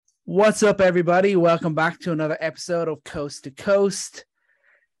What's up, everybody? Welcome back to another episode of Coast to Coast.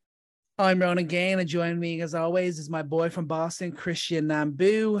 I'm Ronan Gain, and joining me, as always, is my boy from Boston, Christian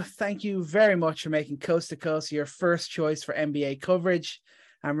Nambu. Thank you very much for making Coast to Coast your first choice for NBA coverage.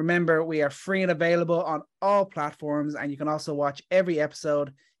 And remember, we are free and available on all platforms, and you can also watch every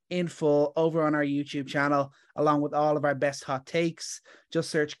episode in full over on our YouTube channel, along with all of our best hot takes. Just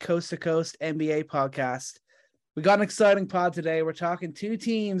search Coast to Coast NBA Podcast. We got an exciting pod today. We're talking two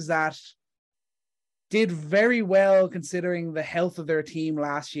teams that did very well considering the health of their team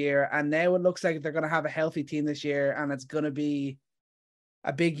last year. And now it looks like they're going to have a healthy team this year. And it's going to be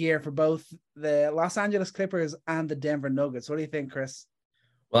a big year for both the Los Angeles Clippers and the Denver Nuggets. What do you think, Chris?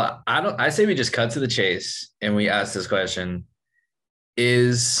 Well, I say we just cut to the chase and we ask this question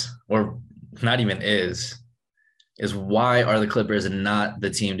is why are the Clippers not the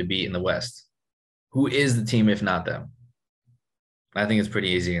team to beat in the West? Who is the team if not them? I think it's a pretty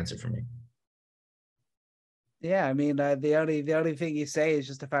easy answer for me. Yeah, I mean, the only thing you say is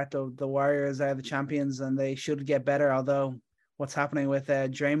just the fact that the Warriors are the champions and they should get better. Although what's happening with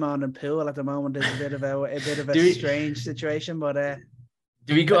Draymond and Poole at the moment is a bit of a strange situation. But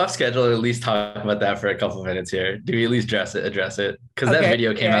do we go off schedule or at least talk about that for a couple of minutes here? Do we at least address it? Because that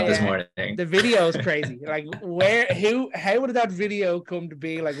video came out this morning. The video is crazy. Like, how did that video come to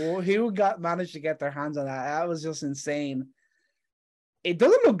be? Like, who managed to get their hands on that? That was just insane. It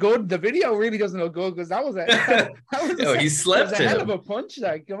doesn't look good. The video really doesn't look good because he slept him. A hell of a punch.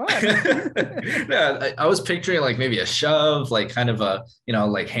 Like, come on. Yeah, I was picturing like maybe a shove, like kind of a,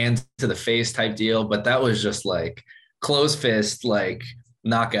 like hands to the face type deal, but that was just like closed fist, like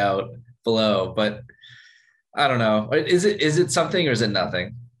knockout below. But I don't know. Is it something or is it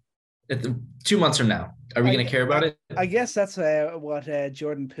nothing? 2 months from now, are we going to care about it? I guess that's what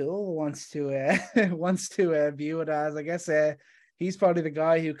Jordan Poole wants to view it as. I guess he's probably the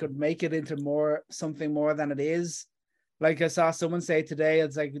guy who could make it into something more than it is. Like I saw someone say today,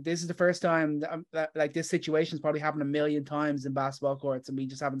 it's like, this is the first time that like this situation's probably happened a million times in basketball courts and we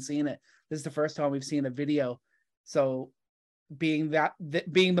just haven't seen it. This is the first time we've seen a video. So being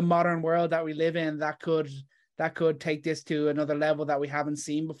the modern world that we live in, that could take this to another level that we haven't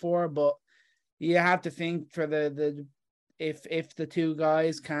seen before. But you have to think for if the two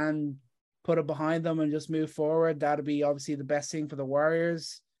guys can put it behind them and just move forward, that'd be obviously the best thing for the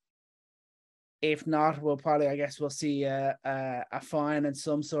Warriors. If not, we'll see a fine and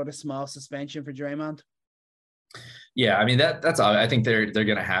some sort of small suspension for Draymond. Yeah, I mean that's all. I think they're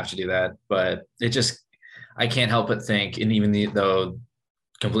going to have to do that, but I can't help but think, and even though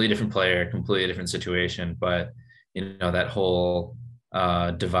completely different player, completely different situation, but that whole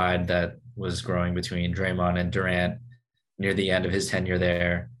divide that was growing between Draymond and Durant near the end of his tenure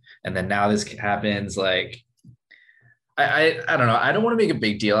there. And then now this happens, like, I don't know. I don't want to make a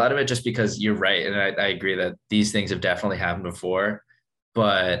big deal out of it just because you're right. And I agree that these things have definitely happened before,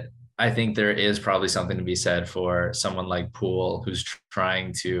 but I think there is probably something to be said for someone like Poole, who's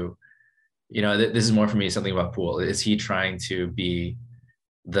trying to, this is more for me, something about Poole. Is he trying to be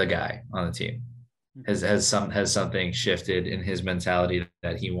the guy on the team? Has something shifted in his mentality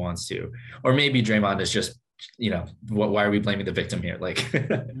that he wants to, or maybe Draymond is just, why are we blaming the victim here? Like,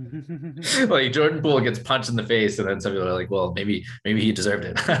 like Jordan Poole gets punched in the face, and then some people are like, well, maybe he deserved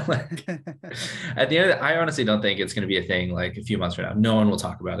it. Like, at the end of it, I honestly don't think it's going to be a thing. Like a few months from now, no one will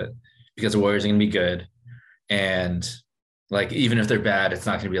talk about it because the Warriors are going to be good, and like even if they're bad, it's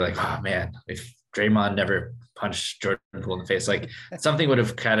not going to be like, oh man, if Draymond never punched Jordan Poole in the face, like something would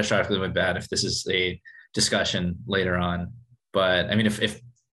have catastrophically went bad if this is a discussion later on. But I mean, if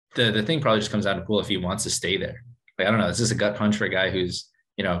the thing probably just comes down to Poole if he wants to stay there. Like, I don't know. Is this a gut punch for a guy who's,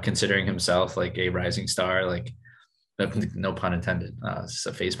 considering himself like a rising star? Like, no pun intended. It's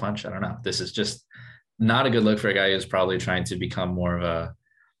a face punch. I don't know. This is just not a good look for a guy who's probably trying to become more of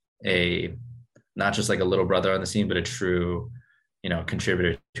a not just like a little brother on the scene, but a true,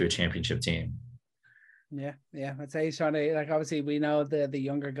 contributor to a championship team. Yeah. I'd say he's trying to, like, obviously we know the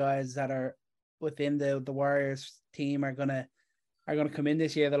younger guys that are within the Warriors team are gonna come in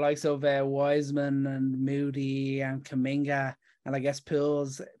this year, the likes of Wiseman and Moody and Kuminga, and I guess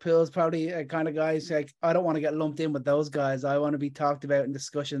Poole's probably a kind of guys like, I don't want to get lumped in with those guys. I want to be talked about in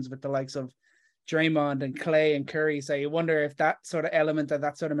discussions with the likes of Draymond and Clay and Curry. So you wonder if that sort of element or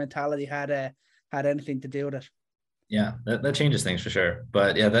that sort of mentality had anything to do with it. Yeah, that changes things for sure.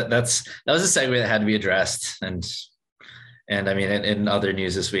 But yeah, that was a segue that had to be addressed. And I mean, in other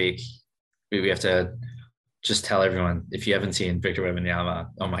news this week, we have to just tell everyone, if you haven't seen Victor Wembanyama,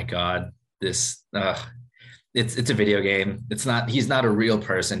 oh my God, it's a video game. He's not a real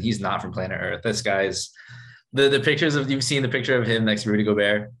person. He's not from planet Earth. This guy's the pictures of, you've seen the picture of him next to Rudy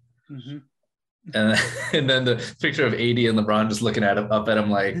Gobert. Mm-hmm. And, and then the picture of AD and LeBron just looking at him, up at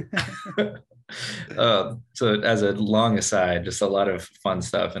him like. So as a long aside, just a lot of fun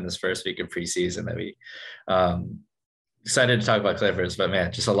stuff in this first week of preseason that we excited to talk about Clippers, but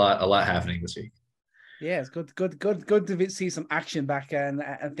man, just a lot happening this week. Yeah, it's good to see some action back and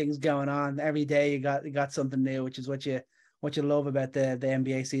things going on every day. You got something new, which is what you love about the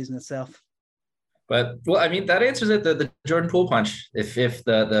NBA season itself. But well, I mean, that answers it. The Jordan Poole punch. If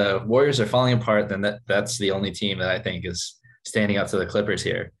the Warriors are falling apart, then that's the only team that I think is standing up to the Clippers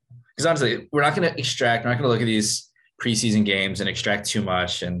here. Because honestly, we're not going to look at these preseason games and extract too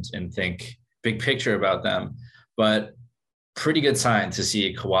much and think big picture about them. But pretty good sign to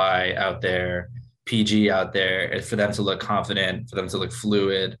see Kawhi out there, PG out there, for them to look confident, for them to look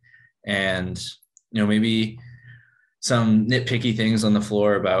fluid, and maybe some nitpicky things on the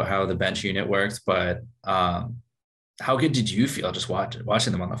floor about how the bench unit worked. But how good did you feel just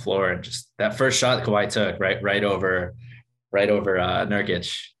watching them on the floor, and just that first shot that Kawhi took right over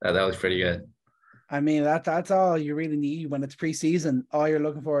Nurkic? That was pretty good. I mean, that's all you really need when it's preseason. All you're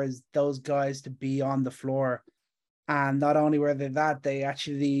looking for is those guys to be on the floor. And not only were they that, they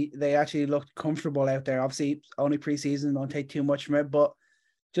actually looked comfortable out there. Obviously, only preseason, don't take too much from it, but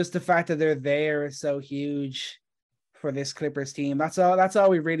just the fact that they're there is so huge for this Clippers team. That's all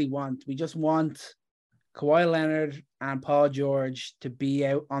we really want. We just want Kawhi Leonard and Paul George to be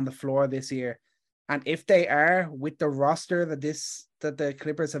out on the floor this year. And if they are, with the roster that the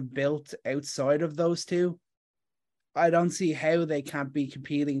Clippers have built outside of those two, I don't see how they can't be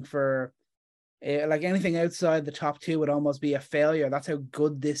competing for like anything outside the top two would almost be a failure. That's how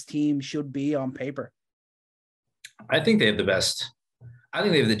good this team should be on paper. I think they have the best. I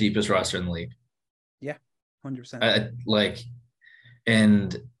think they have the deepest roster in the league. Yeah, 100%.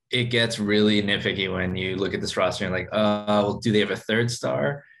 And it gets really nitpicky when you look at this roster and well, do they have a third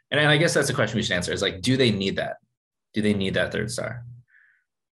star? And I guess that's a question we should answer. Is do they need that? Do they need that third star?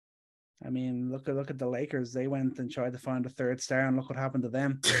 I mean, look at the Lakers. They went and tried to find a third star, and look what happened to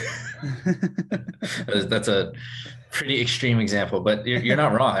them. That's a pretty extreme example, but you're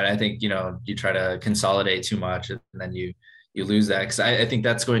not wrong. And I think you try to consolidate too much, and then you lose that, because I think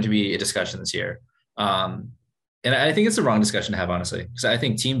that's going to be a discussion this year. And I think it's the wrong discussion to have, honestly, because I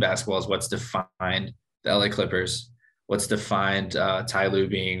think team basketball is what's defined the LA Clippers, what's defined Ty Lue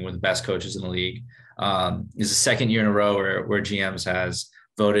being one of the best coaches in the league. It's the second year in a row where GMs has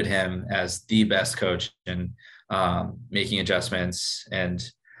voted him as the best coach and making adjustments. And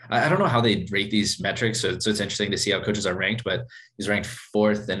I don't know how they rate these metrics. So it's interesting to see how coaches are ranked, but he's ranked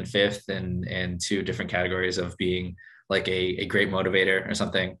 4th and 5th in 2 different categories of being like a great motivator or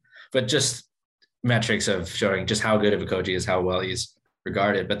something, but just metrics of showing just how good of a coach he is, how well he's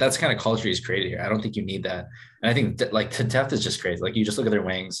regarded. But that's the kind of culture he's created here. I don't think you need that. And I think the depth is just crazy. You just look at their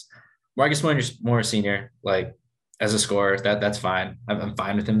wings. Marcus Morris Sr., as a scorer, that's fine. I'm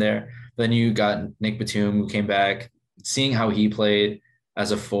fine with him there. But then you got Nick Batum, who came back, seeing how he played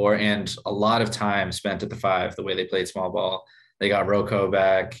as a 4, and a lot of time spent at the 5, the way they played small ball. They got Rocco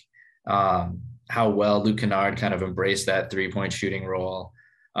back. How well Luke Kennard kind of embraced that 3-point shooting role.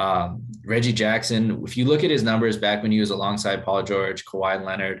 Reggie Jackson, if you look at his numbers back when he was alongside Paul George, Kawhi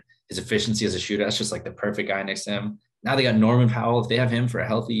Leonard, his efficiency as a shooter, that's just the perfect guy next to him. Now they got Norman Powell. If they have him for a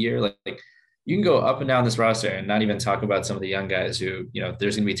healthy year, you can go up and down this roster and not even talk about some of the young guys who,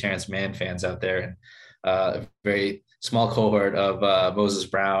 there's going to be Terrence Mann fans out there, and a very small cohort of Moses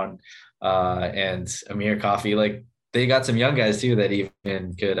Brown and Amir Coffey. They got some young guys too that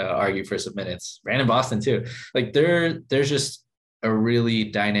even could argue for some minutes. Brandon Boston too. There's just a really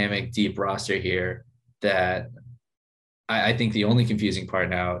dynamic, deep roster here that I think the only confusing part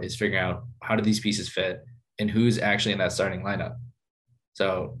now is figuring out how do these pieces fit and who's actually in that starting lineup.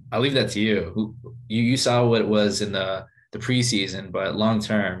 So I'll leave that to you. You saw what it was in the preseason, but long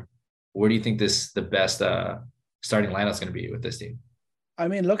term, where do you think the best starting lineup is going to be with this team? I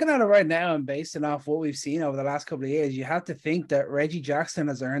mean, looking at it right now and basing off what we've seen over the last couple of years, you have to think that Reggie Jackson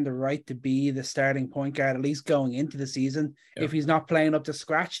has earned the right to be the starting point guard, at least going into the season. Yep. If he's not playing up to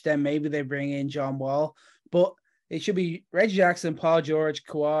scratch, then maybe they bring in John Wall. But it should be Reggie Jackson, Paul George,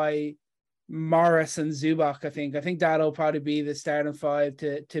 Kawhi, Morris, and Zubac. I think that'll probably be the starting 5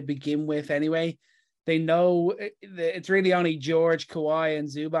 to begin with anyway. They know it's really only George, Kawhi, and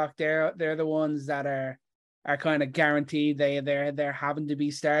Zubac. They're the ones that are kind of guaranteed they're having to be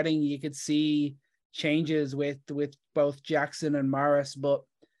starting. You could see changes with both Jackson and Morris, but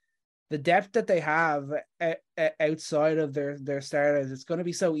the depth that they have outside of their starters, it's going to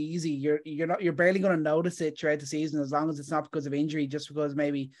be so easy. You're barely going to notice it throughout the season, as long as it's not because of injury, just because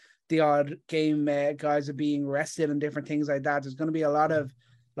maybe the odd game guys are being rested and different things like that. There's going to be a lot of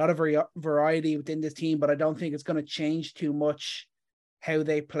variety within this team, but I don't think it's going to change too much how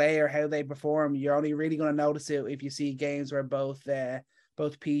they play or how they perform. You're only really going to notice it if you see games where both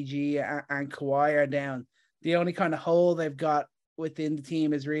PG and Kawhi are down. The only kind of hole they've got within the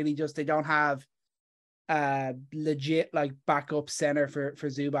team is really just they don't have legit like backup center for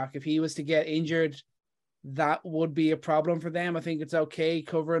Zubac. If he was to get injured, that would be a problem for them. I think it's okay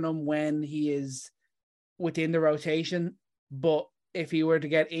covering him when he is within the rotation, but if he were to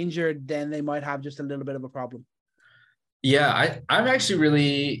get injured, then they might have just a little bit of a problem. Yeah, I'm actually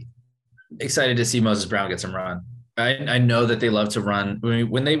really excited to see Moses Brown get some run. I know that they love to run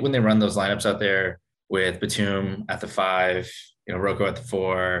when they run those lineups out there with Batum at the 5, Rocco at the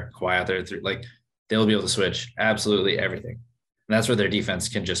 4, Kawhi out there at 3, like they'll be able to switch absolutely everything. And that's where their defense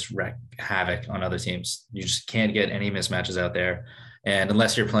can just wreak havoc on other teams. You just can't get any mismatches out there. And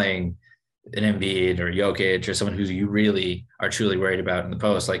unless you're playing an Embiid or Jokic or someone who you really are truly worried about in the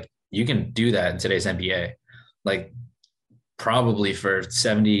post, like you can do that in today's NBA. Like probably for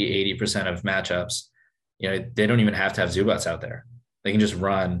 70, 80% of matchups, they don't even have to have Zubats out there. They can just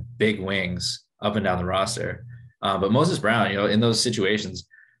run big wings up and down the roster. But Moses Brown, in those situations,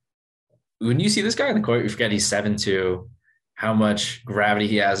 when you see this guy in the court, you forget he's 7'2", how much gravity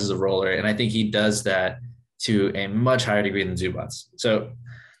he has as a roller. And I think he does that to a much higher degree than Zubats. So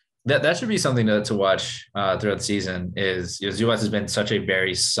that should be something to watch throughout the season is, Zubats has been such a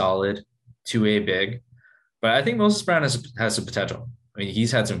very solid 2A big, but I think Moses Brown has some potential. I mean,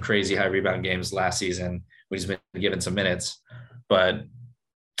 he's had some crazy high rebound games last season when he's been given some minutes, but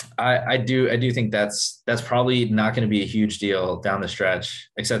I do think that's probably not going to be a huge deal down the stretch,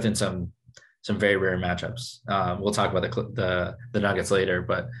 except in some very rare matchups. We'll talk about the Nuggets later,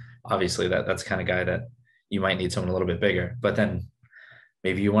 but obviously that's the kind of guy that you might need someone a little bit bigger, but then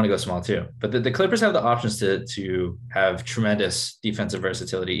maybe you want to go small too. But the Clippers have the options to have tremendous defensive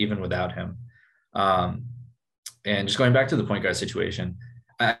versatility even without him. And just going back to the point guard situation,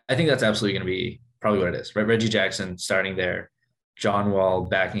 I think that's absolutely going to be probably what it is, right? Reggie Jackson starting there, John Wall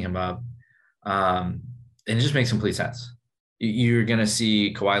backing him up. And it just makes complete sense. You're going to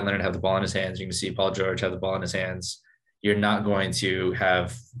see Kawhi Leonard have the ball in his hands. You're going to see Paul George have the ball in his hands. You're not going to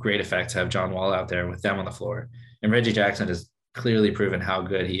have great effect to have John Wall out there with them on the floor. And Reggie Jackson has clearly proven how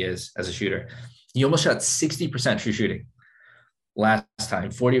good he is as a shooter. He almost shot 60% true shooting last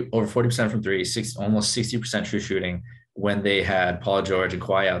time, over 40% from 3, almost 60% true shooting when they had Paul George and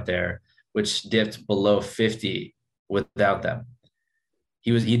Kawhi out there, which dipped below 50 without them.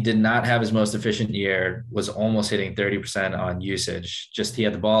 He did not have his most efficient year, was almost hitting 30% on usage. Just he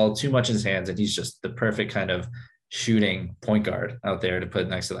had the ball too much in his hands, and he's just the perfect kind of shooting point guard out there to put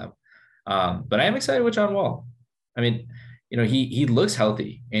next to them. But I am excited with John Wall. I mean, he looks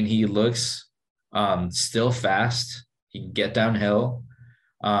healthy and he looks still fast. He can get downhill.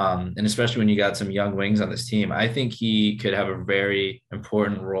 And especially when you got some young wings on this team, I think he could have a very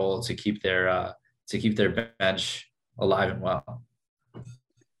important role to keep their bench alive and well.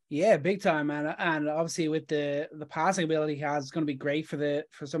 Yeah, big time, man. And obviously with the passing ability he has, it's going to be great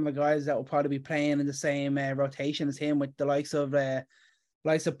for some of the guys that will probably be playing in the same rotation as him, with the likes of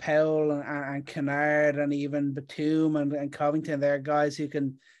Powell and Kennard and even Batum and Covington. They're guys who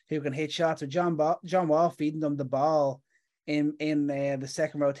can hit shots. With John Wall feeding them the ball in the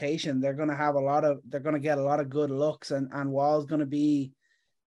second rotation, they're going to get a lot of good looks, and Wall's going to be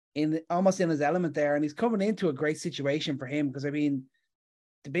almost in his element there, and he's coming into a great situation for him, because I mean,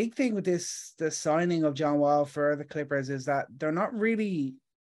 the big thing with the signing of John Wall for the Clippers is that they're not really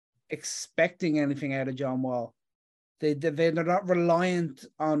expecting anything out of John Wall. They're not reliant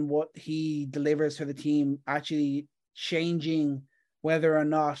on what he delivers for the team actually changing whether or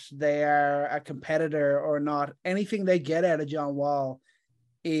not they are a competitor or not. Anything they get out of John Wall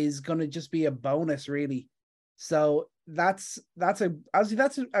is going to just be a bonus, really. So that's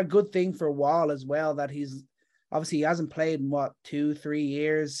a good thing for Wall as well, that he hasn't played in 2-3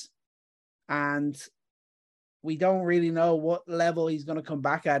 years, and we don't really know what level he's going to come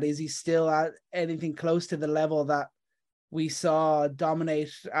back at. Is he still at anything close to the level that we saw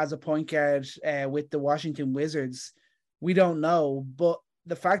dominate as a point guard with the Washington Wizards? We don't know, but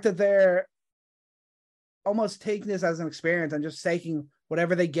the fact that they're almost taking this as an experience and just taking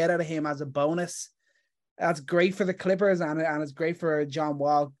whatever they get out of him as a bonus, that's great for the Clippers, and it's great for John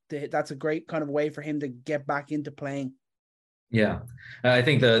Wall. That's a great kind of way for him to get back into playing. Yeah, I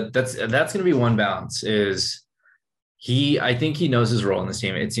think that's going to be one balance. I think he knows his role in this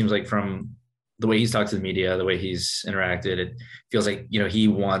team. It seems like from the way he's talked to the media, the way he's interacted, it feels like, he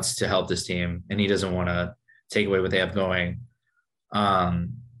wants to help this team and he doesn't want to take away what they have going.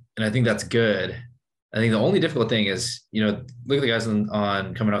 And I think that's good. I think the only difficult thing is, look at the guys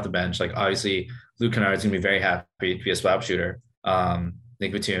on coming off the bench. Like obviously, Luke Kennard's gonna be very happy to be a spot shooter.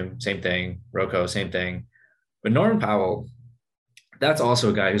 Nick Batum, same thing. Rocco, same thing. But Norman Powell, that's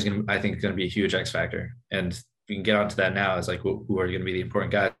also a guy who's I think, going to be a huge X factor. And we can get onto that now. Is like who are going to be the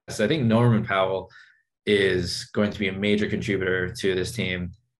important guys. So I think Norman Powell is going to be a major contributor to this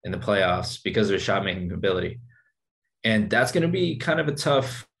team in the playoffs because of his shot making ability, and that's going to be kind of a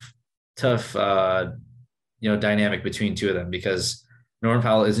tough dynamic between two of them, because Norman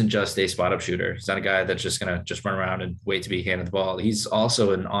Powell isn't just a spot up shooter. He's not a guy that's just going to just run around and wait to be handed the ball. He's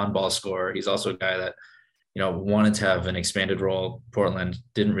also an on ball scorer. He's also a guy that, wanted to have an expanded role. Portland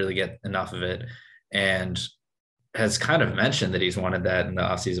didn't really get enough of it, and has kind of mentioned that he's wanted that in the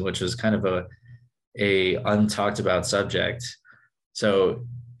offseason, which was kind of a untalked about subject. So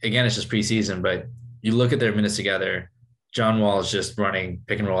again, it's just preseason, but you look at their minutes together, John Wall is just running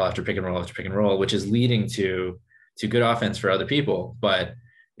pick and roll after pick and roll after pick and roll, which is leading to good offense for other people. But,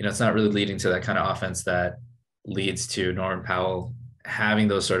 it's not really leading to that kind of offense that leads to Norman Powell having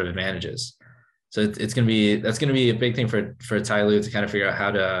those sort of advantages. So that's going to be a big thing for Ty Lue to kind of figure out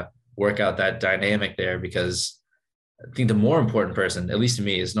how to work out that dynamic there, because I think the more important person, at least to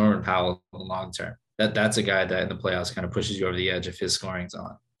me, is Norman Powell in the long term. That's a guy that in the playoffs kind of pushes you over the edge if his scoring's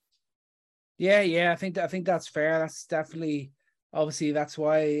on. Yeah. I think that's fair. That's definitely, obviously, that's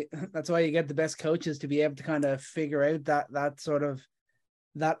why you get the best coaches, to be able to kind of figure out that sort of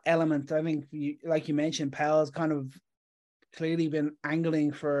that element. I think, like you mentioned, Powell's kind of clearly been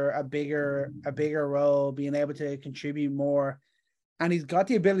angling for a bigger role, being able to contribute more, and he's got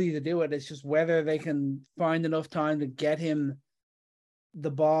the ability to do it. It's just whether they can find enough time to get him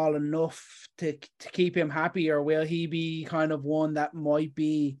the ball enough to keep him happy, or will he be kind of one that might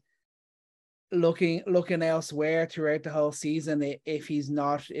be looking elsewhere throughout the whole season if he's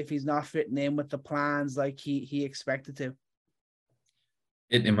not fitting in with the plans like he expected to.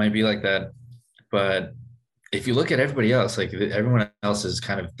 It might be like that, but if you look at everybody else, like everyone else is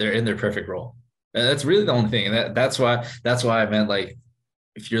kind of, they're in their perfect role. And that's really the only thing. And that's why I meant, like,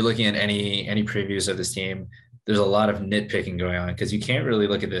 if you're looking at any previews of this team, there's a lot of nitpicking going on, because you can't really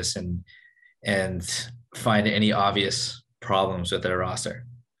look at this and find any obvious problems with their roster.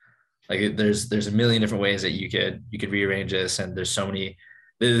 Like there's a million different ways that you could rearrange this, and there's so many.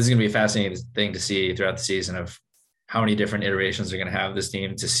 This is going to be a fascinating thing to see throughout the season, of how many different iterations they're going to have this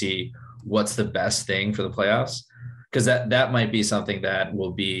team to see what's the best thing for the playoffs. Because that might be something that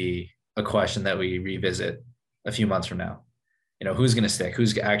will be a question that we revisit a few months from now. Who's going to stick?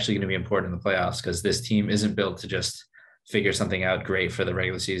 Who's actually going to be important in the playoffs? Because this team isn't built to just figure something out great for the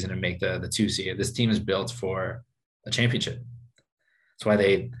regular season and make the 2 seed. This team is built for a championship. That's why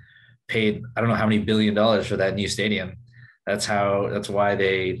they paid, I don't know how many $1 billion for that new stadium. That's why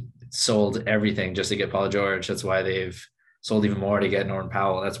they sold everything just to get Paul George. That's why they've sold even more to get Norman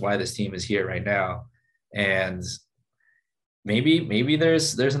Powell. That's why this team is here right now. And maybe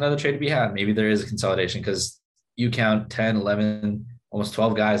there's another trade to be had. Maybe there is a consolidation, because you count 10, 11, almost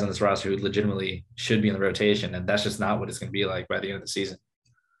 12 guys on this roster who legitimately should be in the rotation. And that's just not what it's going to be like by the end of the season.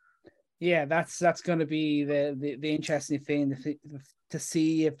 Yeah, that's going to be the interesting thing to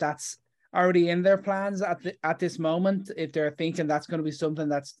see if that's already in their plans at this moment, if they're thinking that's going to be something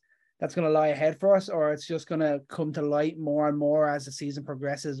that's going to lie ahead for us, or it's just going to come to light more and more as the season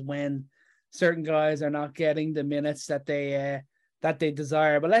progresses, when certain guys are not getting the minutes that they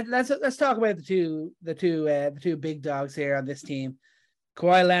desire. But let's talk about the two big dogs here on this team.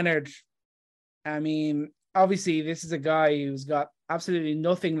 Kawhi Leonard. I mean, obviously, this is a guy who's got absolutely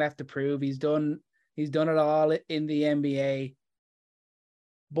nothing left to prove. He's done it all in the NBA.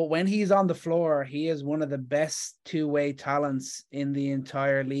 But when he's on the floor, he is one of the best two-way talents in the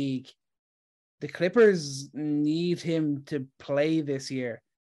entire league. The Clippers need him to play this year.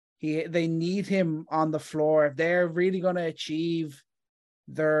 They need him on the floor. If they're really going to achieve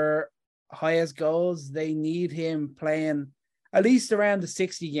their highest goals, they need him playing at least around the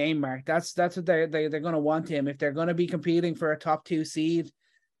 60 game mark. That's what they're going to want him. If they're going to be competing for a top 2 seed,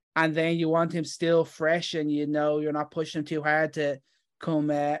 and then you want him still fresh, and you're not pushing him too hard to come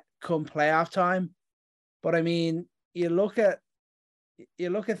playoff time. But I mean, you look at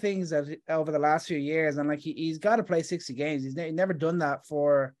things that over the last few years, and like he's got to play 60 games. He's never done that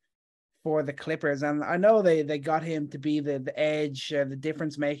for the Clippers, and I know they got him to be the edge, the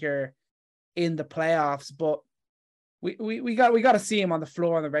difference maker in the playoffs. But we got to see him on the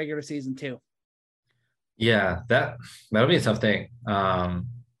floor in the regular season too. Yeah, that'll be a tough thing.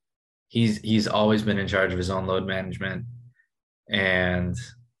 He's always been in charge of his own load management. And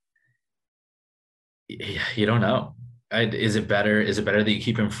you don't know. Is it better that you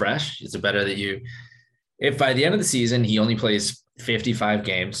keep him fresh? Is it better that you if by the end of the season he only plays 55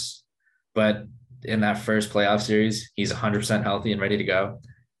 games, but in that first playoff series he's 100% healthy and ready to go,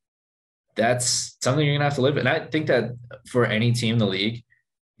 that's something you're gonna have to live with. And I think that for any team in the league,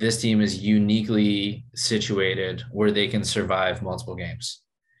 this team is uniquely situated where they can survive multiple games.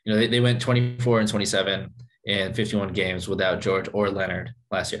 You know, they went 24 and 27 in 51 games without George or Leonard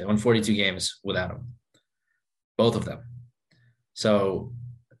last year. They won 42 games without him, both of them. So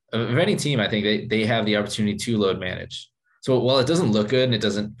of any team, I think they have the opportunity to load manage. So while it doesn't look good and it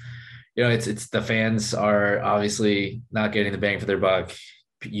doesn't, you know, it's the fans are obviously not getting the bang for their buck.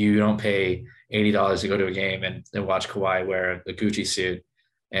 You don't pay $80 to go to a game and watch Kawhi wear a Gucci suit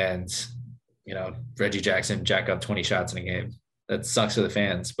and, you know, Reggie Jackson jack up 20 shots in a game. That sucks for the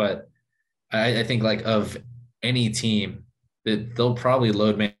fans. But I think like of any team that they'll probably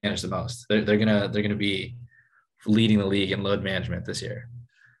load manage the most. They're gonna be leading the league in load management this year.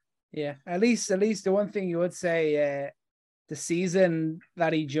 Yeah, at least the one thing you would say, the season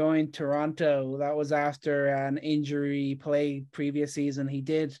that he joined Toronto, that was after an injury played previous season. He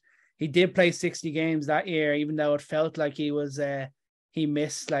did play 60 games that year, even though it felt like he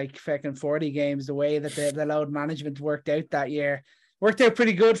missed like fucking 40 games. The way that the load management worked out that year worked out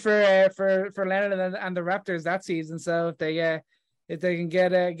pretty good for Leonard and the Raptors that season. So if they can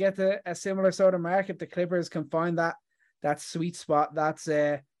get a similar sort of mark, if the Clippers can find that sweet spot, that's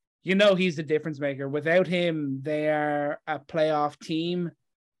you know, he's the difference maker. Without him, they are a playoff team,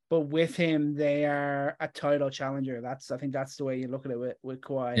 but with him, they are a title challenger. I think that's the way you look at it with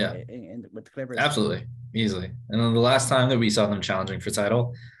Kawhi. Yeah. With the Clippers. Absolutely, easily. And then the last time that we saw them challenging for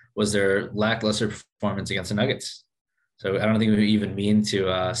title was their lackluster performance against the Nuggets. So I don't think we even mean to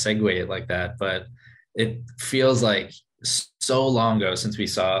segue it like that, but it feels like so long ago since we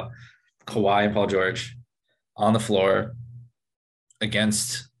saw Kawhi and Paul George on the floor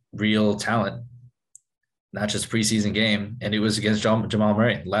against real talent, not just preseason game. And it was against Jamal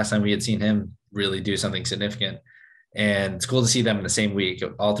Murray. Last time we had seen him really do something significant. And it's cool to see them in the same week.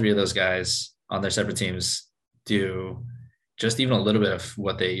 All three of those guys on their separate teams do just even a little bit of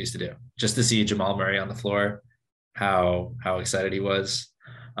what they used to do. Just to see Jamal Murray on the floor, how excited he was.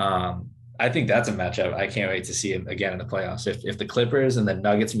 I think that's a matchup I can't wait to see him again in the playoffs. If the Clippers and the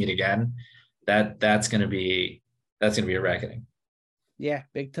Nuggets meet again, that's gonna be a reckoning. Yeah,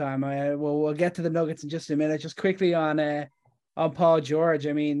 big time. We'll get to the Nuggets in just a minute. Just quickly on Paul George.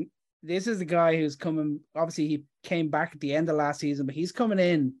 I mean, this is the guy who's coming. Obviously, he came back at the end of last season, but he's coming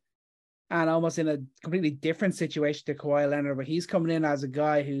in and almost in a completely different situation to Kawhi Leonard. But he's coming in as a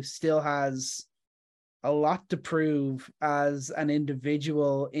guy who still has a lot to prove as an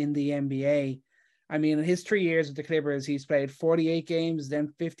individual in the NBA. I mean, in his 3 years with the Clippers, he's played 48 games, then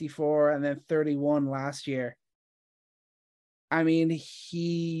 54, and then 31 last year. I mean,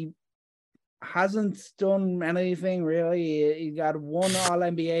 he hasn't done anything really. He got one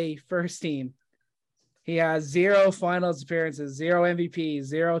All-NBA first team. He has 0 finals appearances, 0 MVPs,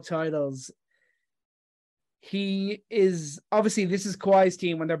 0 titles. He is, obviously, this is Kawhi's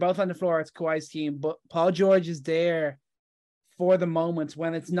team. When they're both on the floor, it's Kawhi's team. But Paul George is there for the moments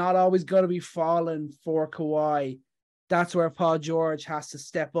when it's not always going to be falling for Kawhi. That's where Paul George has to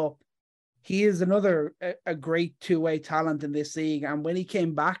step up. He is another a great two-way talent in this league. And when he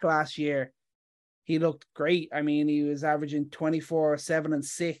came back last year, he looked great. I mean, he was averaging 24, 7, and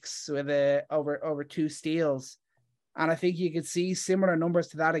 6 with over 2 steals. And I think you could see similar numbers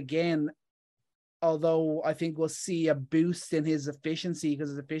to that again, although I think we'll see a boost in his efficiency because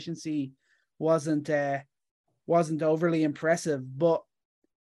his efficiency wasn't overly impressive. But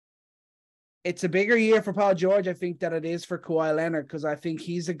it's a bigger year for Paul George, I think, than it is for Kawhi Leonard, because I think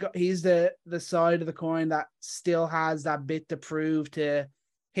he's the side of the coin that still has that bit to prove to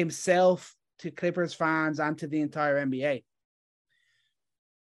himself, to Clippers fans, and to the entire NBA.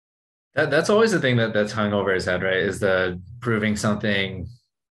 That's always the thing that's hung over his head, right? Is the proving something,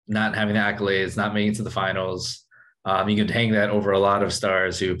 not having the accolades, not making it to the finals. You could hang that over a lot of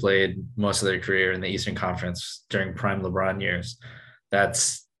stars who played most of their career in the Eastern Conference during prime LeBron years.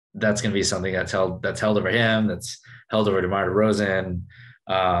 That's going to be something that's held over him, that's held over DeMar DeRozan,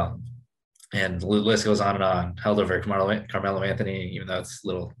 and the list goes on and on. Held over Carmelo Anthony, even though it's a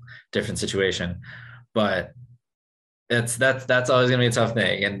little different situation. But that's always going to be a tough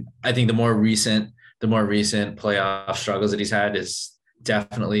thing. And I think the more recent playoff struggles that he's had is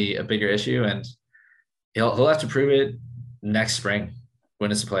definitely a bigger issue, and he'll have to prove it next spring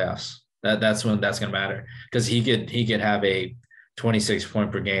when it's the playoffs. That's when that's going to matter, because he could have a 26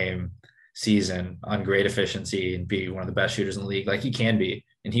 point per game season on great efficiency and be one of the best shooters in the league, like he can be,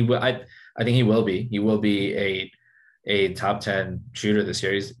 and he will. I think he will be. He will be a top 10 shooter this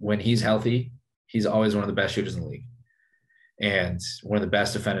year. When he's healthy, he's always one of the best shooters in the league and one of the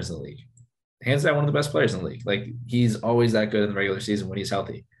best defenders in the league. Hands down, one of the best players in the league. Like, he's always that good in the regular season when he's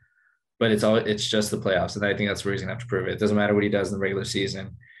healthy. But it's just the playoffs. And I think that's where he's going to have to prove it. It doesn't matter what he does in the regular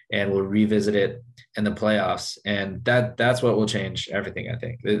season, and we'll revisit it in the playoffs. And that's what will change everything, I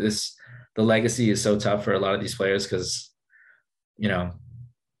think. The legacy is so tough for a lot of these players because, you know,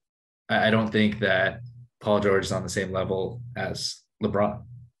 I don't think that Paul George is on the same level as LeBron.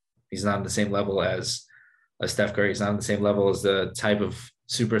 He's not on the same level as Steph Curry. He's not on the same level as the type of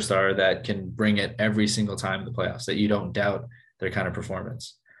superstar that can bring it every single time in the playoffs, that you don't doubt their kind of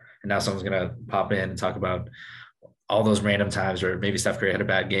performance. And now someone's going to pop in and talk about all those random times where maybe Steph Curry had a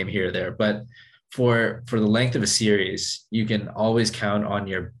bad game here or there. But for the length of a series, you can always count on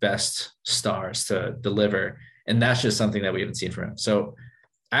your best stars to deliver. And that's just something that we haven't seen from him. So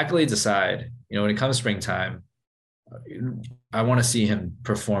accolades aside, you know, when it comes to springtime, I want to see him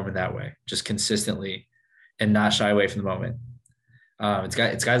perform in that way, just consistently and not shy away from the moment.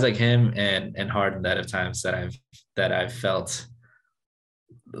 It's guys like him and Harden that have times that I've felt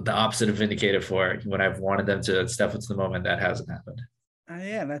the opposite of vindicated for when I've wanted them to step into the moment. That hasn't happened.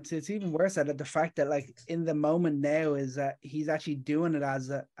 Yeah, it's even worse that the fact that, like, in the moment now is that he's actually doing it as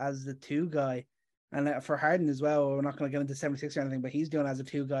the two guy, and for Harden as well. We're not going to get into 76 or anything, but he's doing it as a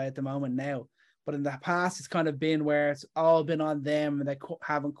two guy at the moment now. But in the past, it's kind of been where it's all been on them, and they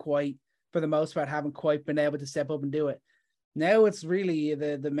haven't quite, for the most part, been able to step up and do it. Now it's really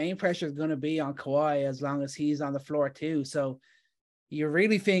the main pressure is going to be on Kawhi as long as he's on the floor too. So you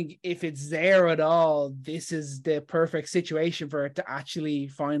really think if it's there at all, this is the perfect situation for it to actually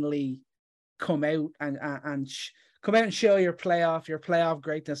finally come out and come out and show your playoff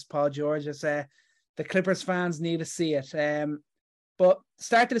greatness, Paul George. As the Clippers fans need to see it. But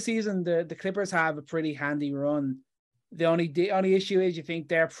start of the season, the Clippers have a pretty handy run. The only issue is you think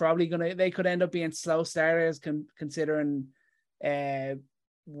they're probably they could end up being slow starters, considering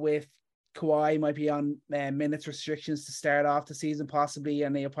with Kawhi might be on minutes restrictions to start off the season possibly,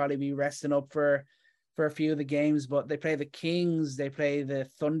 and they'll probably be resting up for a few of the games. But they play the Kings, they play the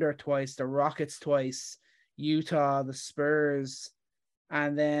Thunder twice, the Rockets twice, Utah, the Spurs,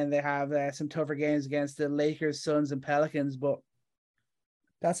 and then they have some tougher games against the Lakers, Suns, and Pelicans. But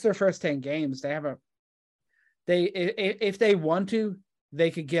that's their first 10 games. If they want to,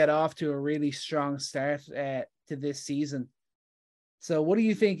 they could get off to a really strong start to this season. So what are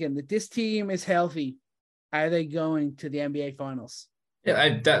you thinking? That this team is healthy? Are they going to the NBA Finals?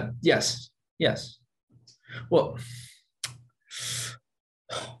 Yeah, yes. Well,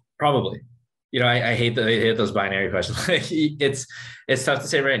 probably. You know, I hate those binary questions. It's tough to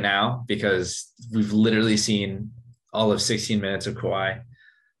say right now because we've literally seen all of 16 minutes of Kawhi.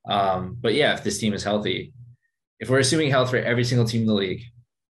 But yeah, if this team is healthy, if we're assuming health for every single team in the league,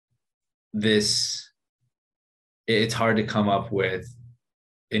 it's hard to come up with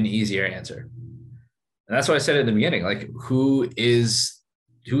an easier answer. And that's why I said at the beginning, like, who is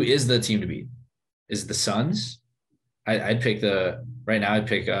the team to beat? Is it the Suns? I'd pick right now I'd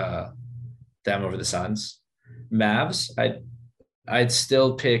pick them over the Suns. Mavs, I'd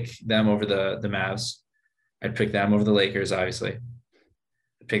still pick them over the Mavs. I'd pick them over the Lakers, obviously.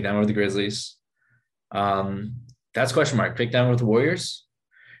 I'd pick them over the Grizzlies. That's question mark. Pick them over the Warriors.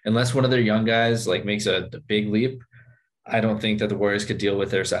 Unless one of their young guys like makes a big leap, I don't think that the Warriors could deal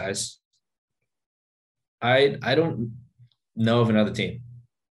with their size. I don't know of another team.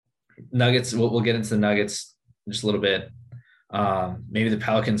 Nuggets, we'll get into the Nuggets in just a little bit. Maybe the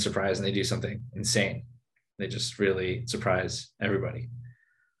Pelicans surprise and they do something insane. They just really surprise everybody.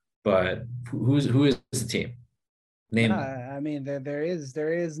 But who is the team? Name. I mean, there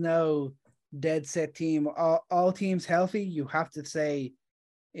is no dead set team. All teams healthy. You have to say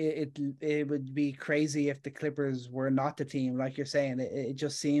it would be crazy if the Clippers were not the team. Like you're saying, it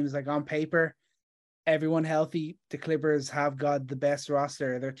just seems like on paper, everyone healthy, the Clippers have got the best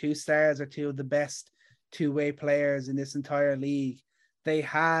roster. Their two stars are two of the best two-way players in this entire league. They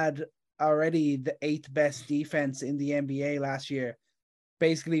had already the 8th best defense in the NBA last year,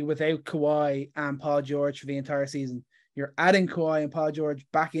 basically without Kawhi and Paul George for the entire season. You're adding Kawhi and Paul George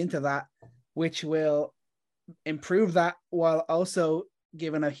back into that, which will improve that while also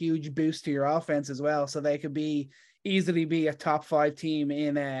giving a huge boost to your offense as well. So they could easily be a top 5 team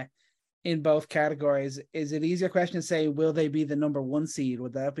in both categories. Is it easier question to say, will they be the number 1 seed?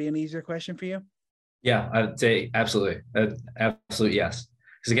 Would that be an easier question for you? Yeah, I'd say absolutely. Absolutely, yes.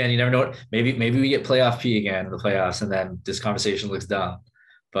 Because again, you never know. Maybe we get playoff P again in the playoffs, and then this conversation looks dumb.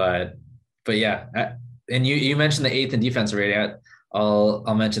 But yeah, and you mentioned the 8th in defensive rating.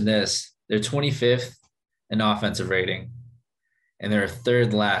 I'll mention this. They're 25th in offensive rating, and they're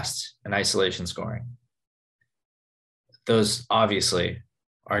third last in isolation scoring. Those obviously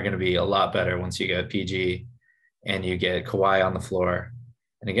are going to be a lot better once you get PG and you get Kawhi on the floor.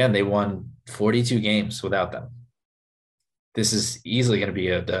 And again, they won 42 games without them. This is easily going to be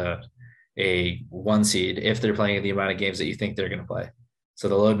a one seed if they're playing the amount of games that you think they're going to play. So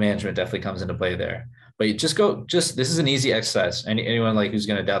the load management definitely comes into play there. But you this is an easy exercise. Anyone like who's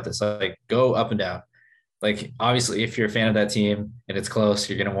going to doubt this, like go up and down. Like obviously, if you're a fan of that team and it's close,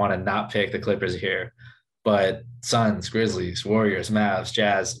 you're going to want to not pick the Clippers here. But Suns, Grizzlies, Warriors, Mavs,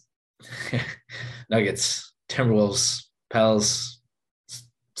 Jazz, Nuggets, Timberwolves, Pels,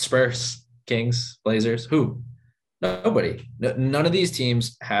 Spurs, Kings, Blazers, who? Nobody. None of these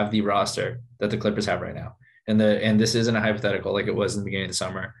teams have the roster that the Clippers have right now. And this isn't a hypothetical like it was in the beginning of the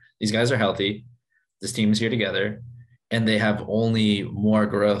summer. These guys are healthy. This team is here together, and they have only more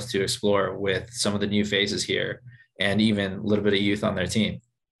growth to explore with some of the new faces here and even a little bit of youth on their team.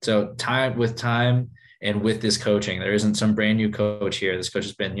 So time and with this coaching, there isn't some brand new coach here. This coach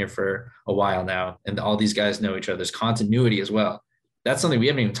has been here for a while now, and all these guys know each other. There's continuity as well. That's something we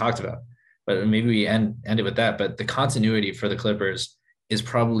haven't even talked about, but maybe we end it with that. But the continuity for the Clippers is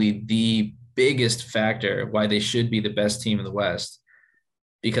probably the biggest factor why they should be the best team in the West,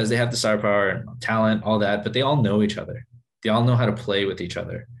 because they have the star power and talent, all that, but they all know each other. They all know how to play with each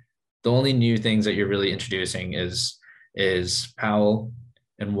other. The only new things that you're really introducing is Powell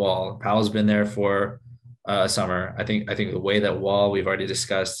and Wall. Powell's been there for summer. I think the way that Wall, we've already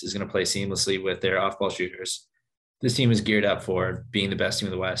discussed, is going to play seamlessly with their off-ball shooters. This team is geared up for being the best team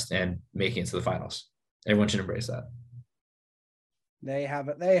in the West and making it to the finals. Everyone should embrace that. They have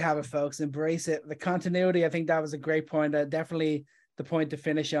it, folks. Embrace it. The continuity, I think that was a great point. Definitely the point to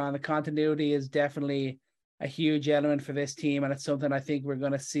finish on. The continuity is definitely a huge element for this team, and it's something I think we're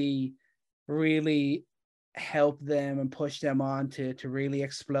going to see really help them and push them on to really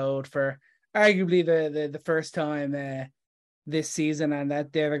explode for arguably the first time this season, and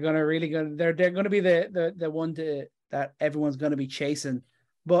that they're going to be the one that everyone's going to be chasing.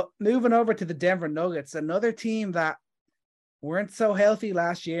 But moving over to the Denver Nuggets, another team that weren't so healthy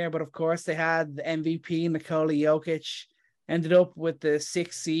last year, but of course they had the MVP Nikola Jokic, ended up with the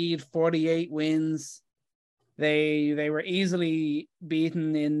 6th seed, 48 wins. They were easily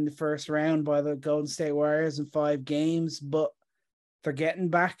beaten in the first round by the Golden State Warriors in 5 games, but they're getting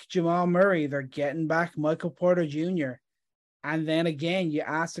back Jamal Murray. They're getting back Michael Porter Jr. And then again, you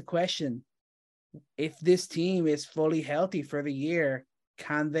ask the question, if this team is fully healthy for the year,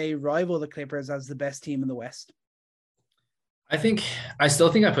 can they rival the Clippers as the best team in the West? I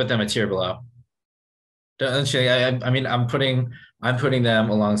still think I put them a tier below. I mean, I'm putting them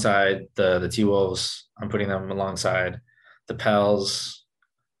alongside the T-Wolves. I'm putting them alongside the Pels,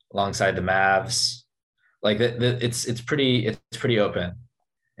 alongside the Mavs. Like it's pretty open.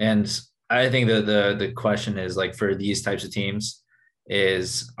 And I think the question is, like, for these types of teams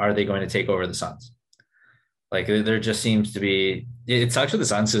is, are they going to take over the Suns? Like, there just seems to be, it sucks with the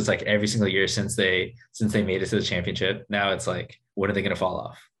Suns. It's like every single year since they made it to the championship. Now it's like, when are they going to fall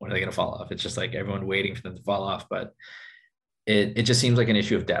off? When are they going to fall off? It's just like everyone waiting for them to fall off. But it just seems like an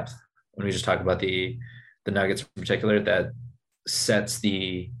issue of depth when we just talk about the Nuggets in particular, that sets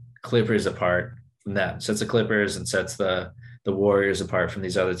the Clippers apart from them, sets the Clippers and sets the Warriors apart from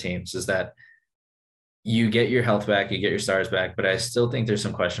these other teams, is that you get your health back, you get your stars back, but I still think there's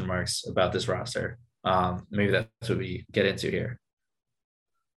some question marks about this roster. Maybe that's what we get into here.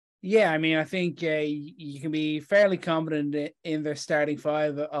 Yeah, I mean, I think you can be fairly confident in their starting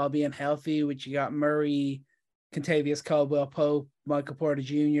 5 all being healthy, which you got Murray, Kentavious Caldwell-Pope, Michael Porter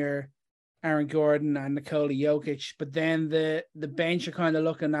Jr., Aaron Gordon, and Nikola Jokic. But then the bench are kind of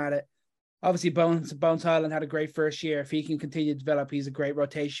looking at it. Obviously, Bones Hyland had a great first year. If he can continue to develop, he's a great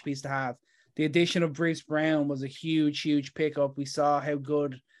rotation piece to have. The addition of Bruce Brown was a huge, huge pickup. We saw how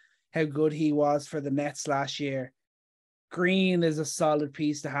good he was for the Nets last year. Green is a solid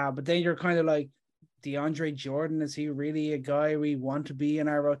piece to have, but then you're kind of like, DeAndre Jordan, is he really a guy we want to be in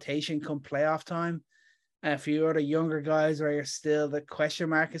our rotation come playoff time? And a few other younger guys where you're still, the question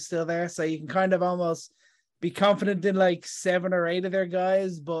mark is still there. So you can kind of almost be confident in like 7 or 8 of their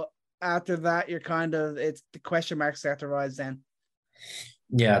guys, but after that, you're kind of, it's the question marks start to rise then.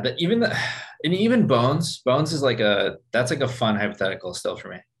 Yeah, even Bones is like that's like a fun hypothetical still for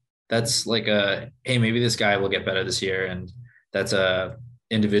me. That's like hey, maybe this guy will get better this year, and that's a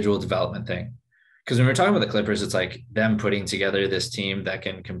individual development thing. Because when we're talking about the Clippers, it's like them putting together this team that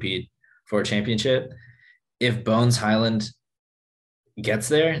can compete for a championship. If Bones Hyland gets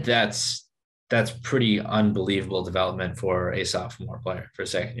there, that's pretty unbelievable development for a sophomore player, for a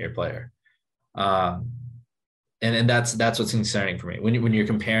second-year player. And that's what's concerning for me when you're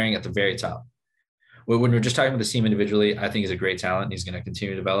comparing at the very top. When we're just talking about the team individually, I think he's a great talent. He's going to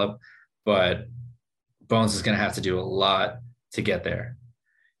continue to develop, but Bones is going to have to do a lot to get there.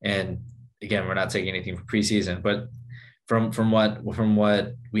 And again, we're not taking anything from preseason, but from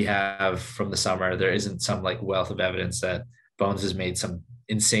what we have from the summer, there isn't some like wealth of evidence that Bones has made some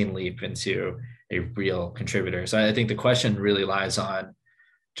insane leap into a real contributor. So I think the question really lies on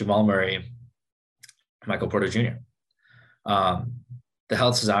Jamal Murray, Michael Porter Jr. The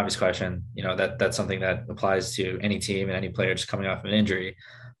health is an obvious question. You know, that's something that applies to any team and any player just coming off of an injury.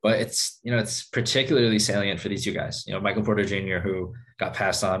 But it's particularly salient for these two guys. You know, Michael Porter Jr., who got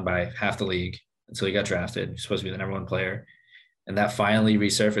passed on by half the league until he got drafted. He's supposed to be the number one player. And that finally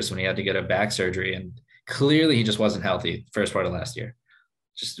resurfaced when he had to get a back surgery. And clearly he just wasn't healthy first part of last year.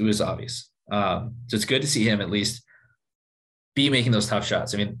 It was obvious. So it's good to see him at least be making those tough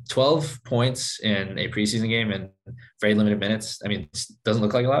shots. I mean, 12 points in a preseason game and very limited minutes. I mean, it doesn't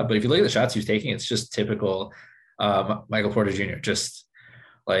look like a lot, but if you look at the shots he's taking, it's just typical Michael Porter Jr., just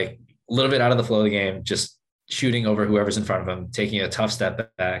like a little bit out of the flow of the game, just shooting over whoever's in front of him, taking a tough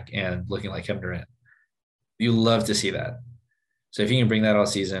step back and looking like Kevin Durant. You love to see that. So if he can bring that all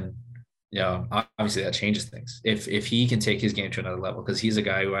season, you know, obviously that changes things. If he can take his game to another level, because he's a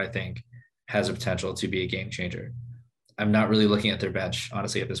guy who I think has a potential to be a game changer. I'm not really looking at their bench,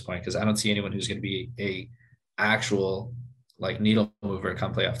 honestly, at this point, because I don't see anyone who's going to be a actual like needle mover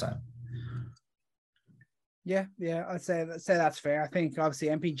come playoff time. Yeah, I'd say that's fair. I think obviously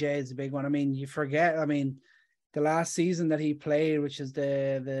MPJ is a big one. I mean, you forget, I mean, the last season that he played, which is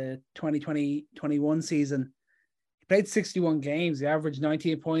the 2020-21 season, he played 61 games. He averaged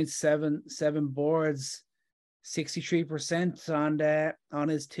 19 points, seven boards, 63% on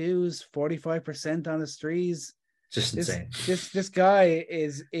his twos, 45% on his threes. Just insane. This guy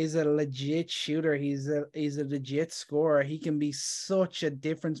is a legit shooter. He's a legit scorer. He can be such a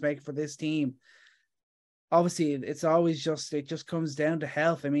difference maker for this team. Obviously, it just comes down to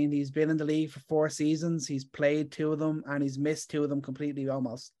health. I mean, he's been in the league for 4 seasons. He's played 2 of them and he's missed 2 of them completely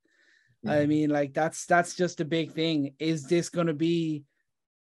almost. Yeah. I mean, like that's just a big thing. Is this going to be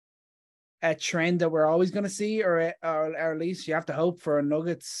a trend that we're always going to see, or at least you have to hope for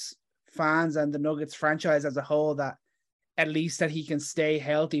Nuggets fans and the Nuggets franchise as a whole that at least that he can stay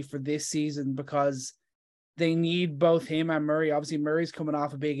healthy for this season, because they need both him and Murray. Obviously, Murray's coming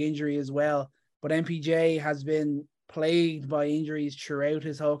off a big injury as well, but MPJ has been plagued by injuries throughout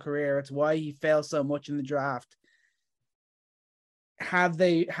his whole career. It's why he fell so much in the draft. Have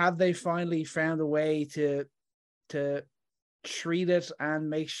they finally found a way to treat it and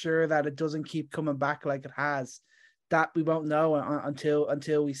make sure that it doesn't keep coming back like it has? That we won't know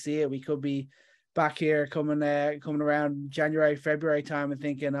until we see it. We could be back here coming around January, February time and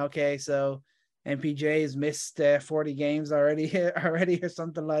thinking, okay, so MPJ has missed 40 games already or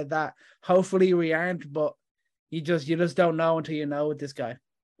something like that. Hopefully we aren't, but you just don't know until you know with this guy.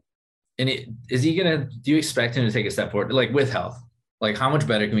 And do you expect him to take a step forward, like with health? Like how much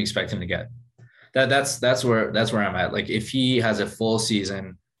better can we expect him to get? That's where I'm at. Like if he has a full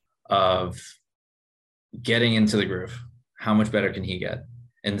season of getting into the groove, how much better can he get?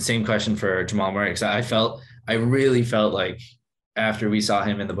 And the same question for Jamal Murray, because I really felt like after we saw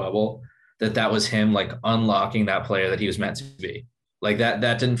him in the bubble that was him like unlocking that player that he was meant to be. Like that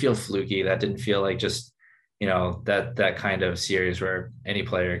didn't feel fluky. That didn't feel like just, you know, that kind of series where any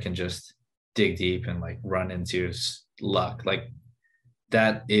player can just dig deep and like run into luck. Like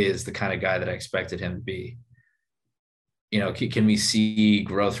that is the kind of guy that I expected him to be. You know, can we see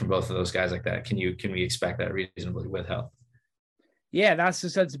growth from both of those guys like that? Can we expect that reasonably with health? Yeah, that's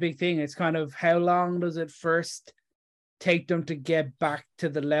a big thing. It's kind of how long does it first take them to get back to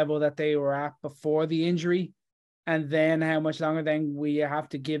the level that they were at before the injury, and then how much longer then we have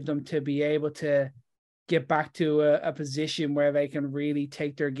to give them to be able to get back to a position where they can really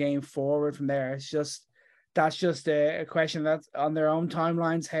take their game forward from there. That's just a question that's on their own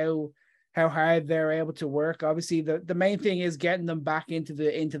timelines, how hard they're able to work. Obviously, the main thing is getting them back into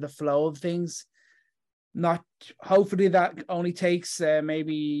the flow of things. Not hopefully that only takes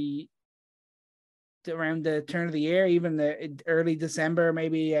maybe around the turn of the year, even the early December,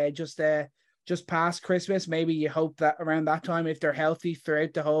 maybe just past Christmas. Maybe you hope that around that time, if they're healthy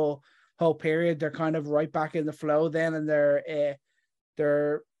throughout the whole period, they're kind of right back in the flow then, and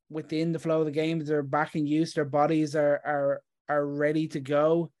they're within the flow of the games. They're back in use. Their bodies are ready to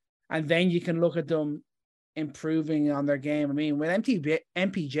go. And then you can look at them improving on their game. I mean, with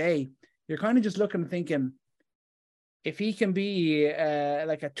MPJ, you're kind of just looking and thinking, if he can be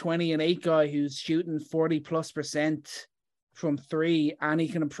like a 20-8 guy who's shooting 40+% from 3, and he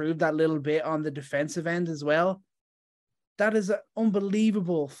can improve that little bit on the defensive end as well, that is an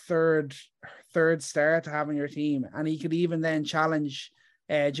unbelievable third star to have on your team. And he could even then challenge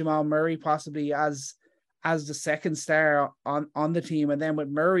Jamal Murray possibly as the second star on the team. And then with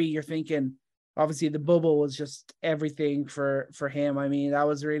Murray, you're thinking, obviously the bubble was just everything for him. I mean, that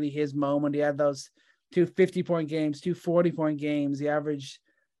was really his moment. He had those two 50-point games, two 40-point games. He averaged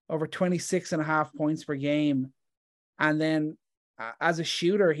over 26.5 points per game. And then as a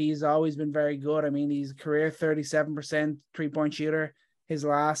shooter, he's always been very good. I mean, he's a career 37% 3-point shooter. His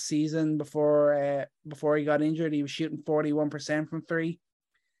last season before he got injured, he was shooting 41% from three.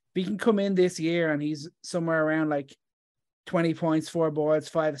 If he can come in this year and he's somewhere around like 20 points, 4 boards,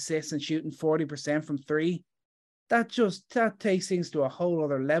 5 assists, and shooting 40% from three, that takes things to a whole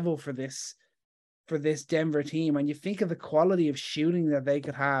other level for this Denver team. And you think of the quality of shooting that they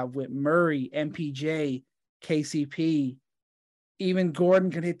could have with Murray, MPJ, KCP. Even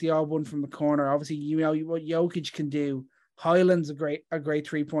Gordon can hit the odd one from the corner. Obviously, you know what Jokic can do. Highland's a great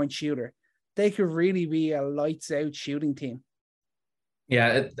 3-point shooter. They could really be a lights out shooting team.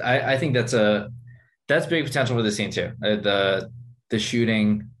 Yeah, I think that's big potential for this team too. The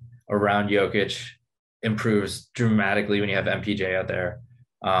shooting around Jokic improves dramatically when you have MPJ out there.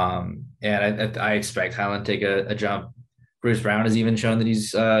 And I expect Highland to take a jump. Bruce Brown has even shown that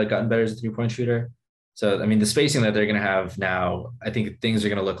he's gotten better as a 3-point shooter. So, I mean, the spacing that they're going to have now, I think things are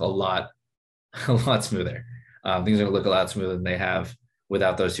going to look a lot smoother. Things are going to look a lot smoother than they have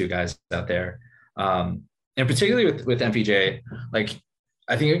without those two guys out there. And particularly with MPJ, like,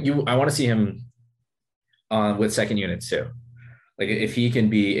 I think I want to see him with second units too. Like, if he can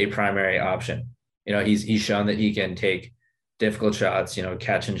be a primary option, you know, he's shown that he can take difficult shots, you know,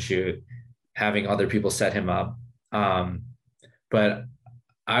 catch and shoot, having other people set him up. But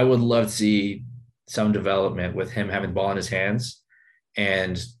I would love to see some development with him having the ball in his hands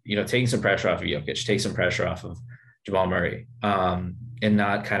and, you know, taking some pressure off of Jokic, take some pressure off of Jamal Murray, and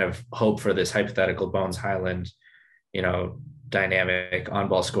not kind of hope for this hypothetical Bones Highland, you know, dynamic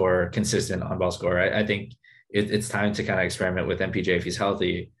on-ball scorer, consistent on-ball scorer. I think it's time to kind of experiment with MPJ if he's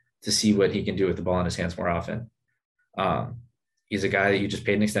healthy to see what he can do with the ball in his hands more often. He's a guy that you just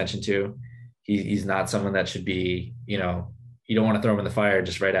paid an extension to. He's not someone that should be, you know, you don't want to throw him in the fire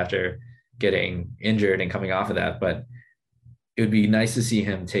just right after getting injured and coming off of that, but it would be nice to see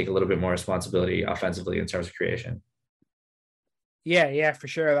him take a little bit more responsibility offensively in terms of creation. Yeah, for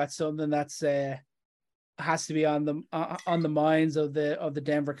sure. That's something that's has to be on the minds of the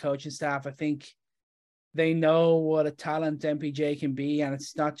Denver coaching staff. I think they know what a talent MPJ can be, and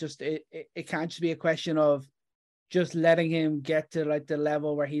it's not just it can't just be a question of just letting him get to like the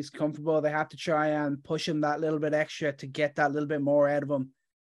level where he's comfortable. They have to try and push him that little bit extra to get that little bit more out of him,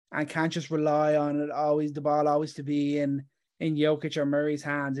 and can't just rely on the ball always to be in Jokic or Murray's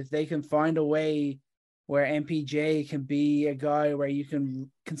hands. If they can find a way where MPJ can be a guy where you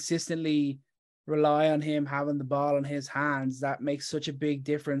can consistently rely on him having the ball in his hands, that makes such a big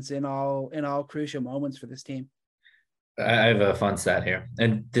difference in all crucial moments for this team. I have a fun stat here,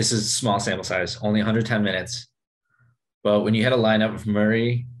 and this is small sample size, only 110 minutes. But when you had a lineup of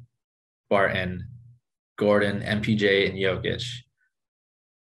Murray, Barton, Gordon, MPJ, and Jokic,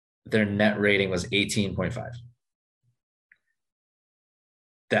 their net rating was 18.5.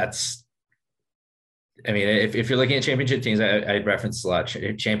 That's, I mean, if you're looking at championship teams, I reference a lot.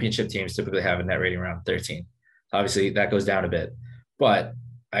 Championship teams typically have a net rating around 13. Obviously, that goes down a bit, but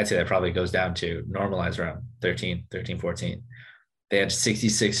I'd say that probably goes down to normalize around 13, 14. They had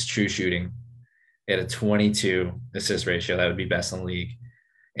 66 true shooting. They had a 22 assist ratio. That would be best in the league.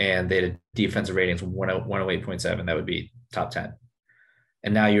 And they had a defensive ratings of 108.7. That would be top 10.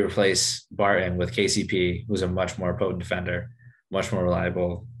 And now you replace Barton with KCP, who's a much more potent defender, much more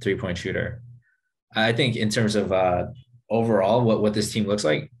reliable 3-point shooter. I think in terms of overall what this team looks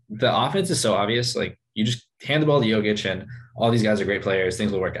like, the offense is so obvious. Like, you just hand the ball to Jokic and all these guys are great players.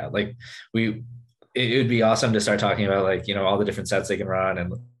 Things will work out. Like, it would be awesome to start talking about, like, you know, all the different sets they can run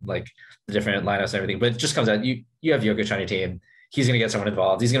and like the different lineups and everything. But it just comes out, you have Jokic on your team. He's going to get someone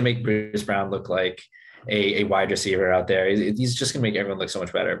involved. He's going to make Bruce Brown look like a wide receiver out there. He's just going to make everyone look so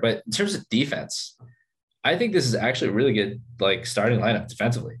much better. But in terms of defense, I think this is actually a really good, like, starting lineup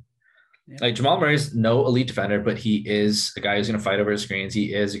defensively. Yeah. Like, Jamal Murray's no elite defender, but he is a guy who's going to fight over his screens.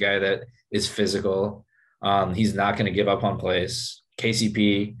 He is a guy that is physical. He's not going to give up on plays.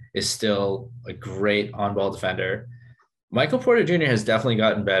 KCP is still a great on-ball defender. Michael Porter Jr. has definitely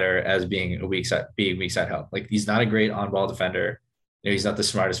gotten better as being weak side help. Like, he's not a great on-ball defender. You know, he's not the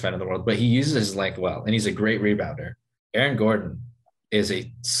smartest defender in the world, but he uses his length well, and he's a great rebounder. Aaron Gordon is I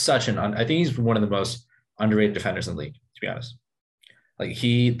think he's one of the most underrated defenders in the league, to be honest. Like,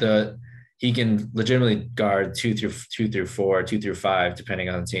 he he can legitimately guard two through four, 2 through 5, depending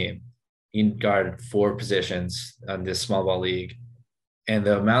on the team. He can guard 4 positions on this small ball league. And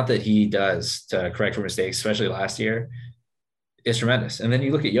the amount that he does to correct for mistakes, especially last year, is tremendous. And then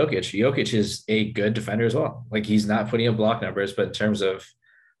you look at Jokic. Jokic is a good defender as well. Like, he's not putting up block numbers, but in terms of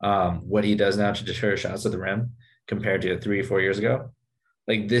what he does now to deter shots at the rim compared to 3 or 4 years ago,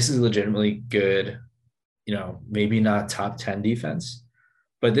 like, this is legitimately good, maybe not top 10 defense,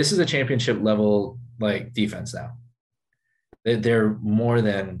 but this is a championship level like defense now. They're more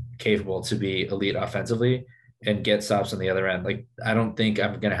than capable to be elite offensively and get stops on the other end. Like, I don't think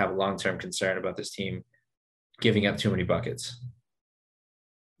I'm going to have a long-term concern about this team giving up too many buckets.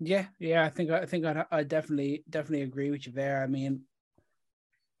 Yeah. I think I definitely agree with you there. I mean,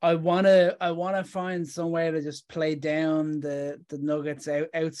 I wanna find some way to just play down the Nuggets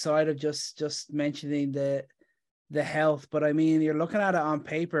outside of just mentioning the health. But I mean, you're looking at it on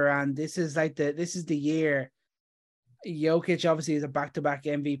paper, and this is the year. Jokic obviously is a back-to-back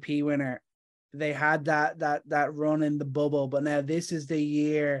MVP winner. They had that run in the bubble, but now this is the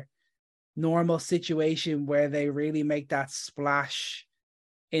year, normal situation where they really make that splash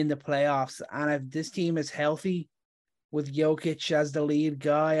in the playoffs. And if this team is healthy, with Jokic as the lead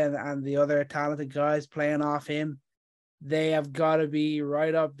guy and the other talented guys playing off him, they have got to be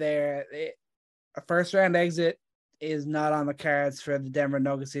right up there. A first round exit is not on the cards for the Denver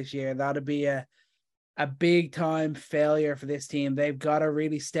Nuggets this year. That'd be a big time failure for this team. They've got to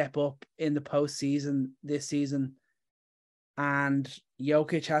really step up in the postseason this season, and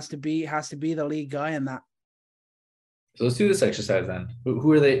Jokic has to be the lead guy in that. So let's do this exercise then. Who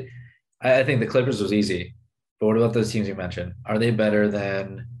are they? I think the Clippers was easy. But what about those teams you mentioned? Are they better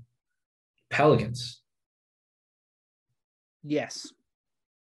than Pelicans? Yes.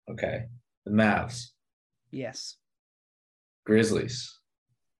 Okay. The Mavs? Yes. Grizzlies?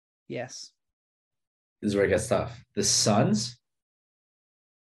 Yes. This is where it gets tough. The Suns?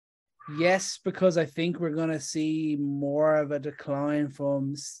 Yes, because I think we're going to see more of a decline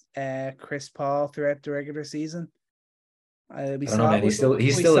from Chris Paul throughout the regular season. I don't know, man. He's still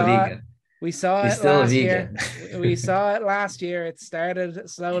a vegan. We saw it last year. We saw it last year. It started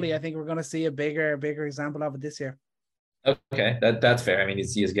slowly. I think we're going to see a bigger example of it this year. Okay, that's fair. I mean,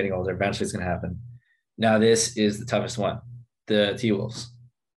 he is getting older. Eventually, it's going to happen. Now, this is the toughest one: the T-Wolves.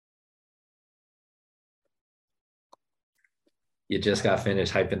 You just got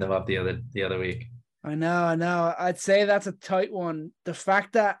finished hyping them up the other week. I know. I'd say that's a tight one. The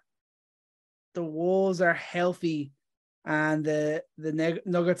fact that the Wolves are healthy and the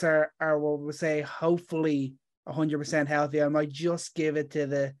Nuggets are what we say hopefully 100% healthy, I might just give it to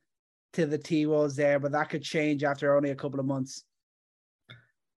the T-Wolves there, but that could change after only a couple of months.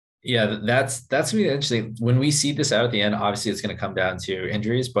 Yeah, that's gonna be interesting. When we see this out at the end, obviously it's going to come down to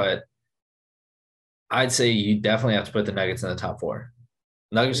injuries, but I'd say you definitely have to put the Nuggets in the top 4.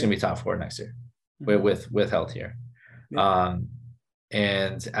 Nuggets going to be top 4 next year with health here. Yeah.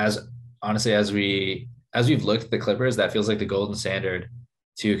 And as honestly as we've looked at the Clippers, that feels like the golden standard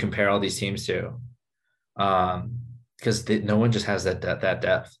to compare all these teams to, because no one just has that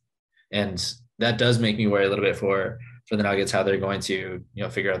depth, and that does make me worry a little bit for the Nuggets, how they're going to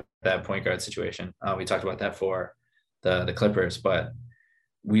figure out that point guard situation. We talked about that for the Clippers, but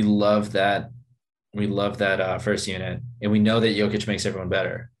we love that first unit, and we know that Jokic makes everyone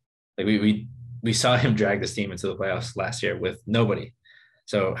better. Like we saw him drag this team into the playoffs last year with nobody.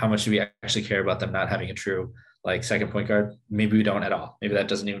 So how much do we actually care about them not having a true second point guard? Maybe we don't at all. Maybe that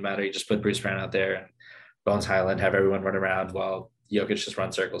doesn't even matter. You just put Bruce Brown out there and Bones Highland, have everyone run around while Jokic just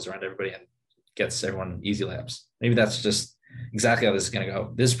runs circles around everybody and gets everyone easy layups. Maybe that's just exactly how this is going to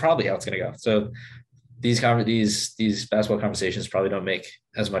go. This is probably how it's going to go. So these basketball conversations probably don't make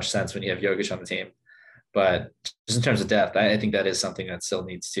as much sense when you have Jokic on the team. But just in terms of depth, I think that is something that still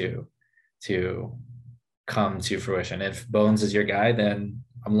needs to come to fruition. If Bones is your guy, then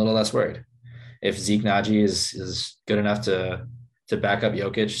I'm a little less worried. If Zeke Naji is good enough to back up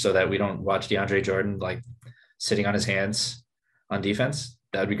Jokic so that we don't watch DeAndre Jordan sitting on his hands on defense,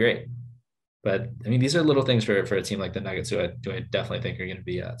 that would be great. But I mean, these are little things for a team like the Nuggets who I definitely think are going to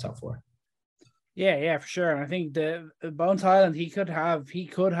be top 4. Yeah, for sure. And I think the Bones Highland, he could have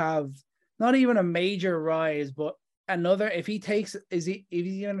not even a major rise, but another. If he's going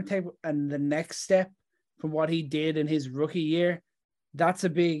to take the next step from what he did in his rookie year, that's a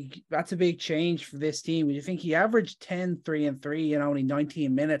big change for this team. You think he averaged 10, 3 and 3 in only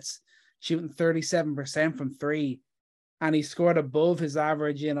 19 minutes, shooting 37% from 3. And he scored above his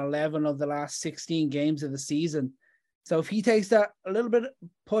average in 11 of the last 16 games of the season. So if he takes that a little bit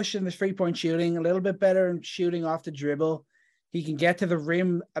push in the 3-point shooting, a little bit better in shooting off the dribble, he can get to the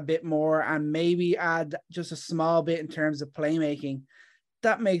rim a bit more and maybe add just a small bit in terms of playmaking,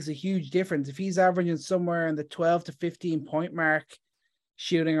 that makes a huge difference. If he's averaging somewhere in the 12 to 15 point mark,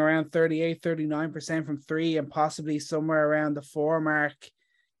 shooting around 38, 39% from three, and possibly somewhere around the 4 mark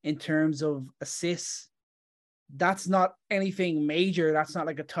in terms of assists, that's not anything major. That's not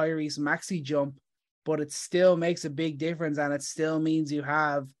like a Tyrese Maxey jump, but it still makes a big difference. And it still means you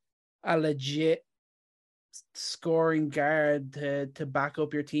have a legit scoring guard to back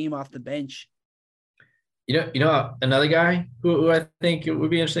up your team off the bench. You know, another guy who I think it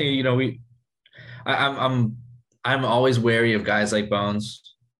would be interesting. You know, I'm always wary of guys like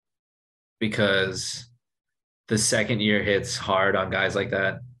Bones because the second year hits hard on guys like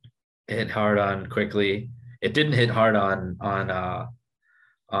that. It hit hard on Quickly. It didn't hit hard on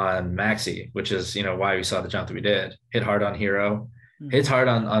Maxey, which is, you know, why we saw the jump that we did. Hit hard on Hero. Mm-hmm. Hits hard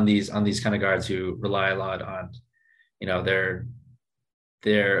on these kind of guards who rely a lot on, you know, their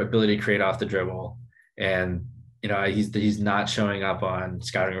ability to create off the dribble. And, you know, he's not showing up on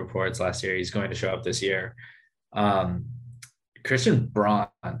scouting reports last year. He's going to show up this year. Christian Braun,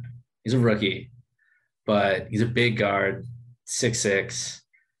 he's a rookie, but he's a big guard, 6'6",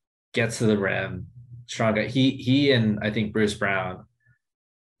 gets to the rim, strong guy. He and I think Bruce Brown,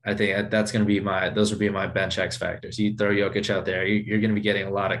 I think those would be my bench X factors. You throw Jokic out there, you're going to be getting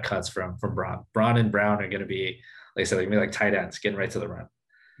a lot of cuts from Braun. Braun and Brown are going to be, like I said, like tight ends, getting right to the rim.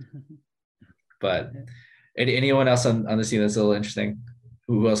 But anyone else on the team that's a little interesting?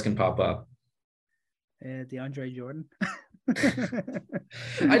 Who else can pop up? DeAndre Jordan.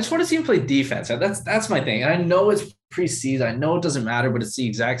 I just want to see him play defense. That's my thing. And I know it's preseason. I know it doesn't matter, but it's the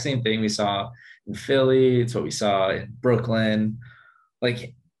exact same thing we saw in Philly. It's what we saw in Brooklyn.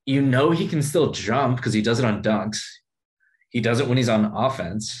 Like, you know, he can still jump because he does it on dunks. He does it when he's on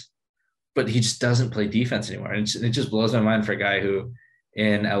offense, but he just doesn't play defense anymore. And it just blows my mind for a guy who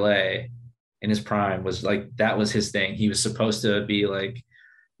in LA in his prime was like, that was his thing. He was supposed to be like,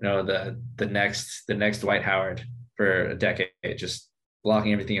 you know, the next Dwight Howard for a decade, just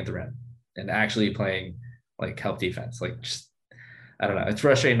blocking everything at the rim and actually playing like help defense. Like, just, I don't know. It's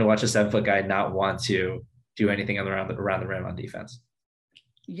frustrating to watch a 7-foot guy not want to do anything around the rim on defense.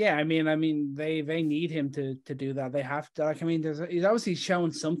 Yeah, I mean, they need him to do that. They have to. Like, I mean, he's obviously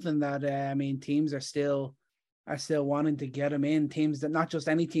shown something that teams are still wanting to get him in. Teams that, not just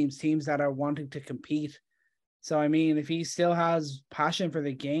any teams that are wanting to compete. So I mean, if he still has passion for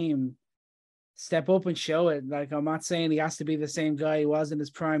the game, step up and show it. Like, I'm not saying he has to be the same guy he was in his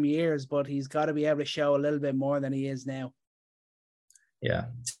prime years, but he's got to be able to show a little bit more than he is now. Yeah,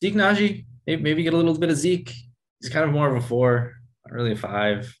 Zeke Nnaji, maybe get a little bit of Zeke. He's kind of more of a 4. Not really a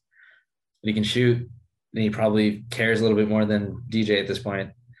 5, but he can shoot, and he probably cares a little bit more than DJ at this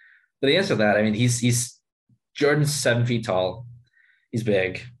point. But the answer to that, I mean, he's Jordan's 7 feet tall. He's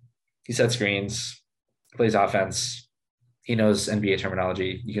big. He sets screens, plays offense. He knows NBA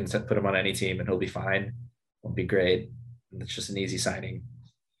terminology. You can put him on any team and he'll be fine. Won't be great. And it's just an easy signing.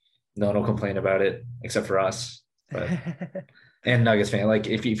 No one will complain about it except for us. But and Nuggets fan. Like,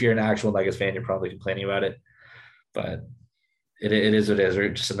 if you're an actual Nuggets fan, you're probably complaining about it. But it is what it is. We're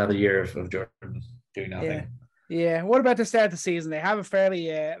just another year of Jordan doing nothing. Yeah. What about the start of the season? They have a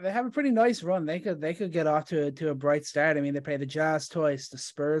pretty nice run. They could get off to a bright start. I mean, they play the Jazz twice, the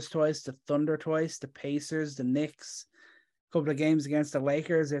Spurs twice, the Thunder twice, the Pacers, the Knicks. A couple of games against the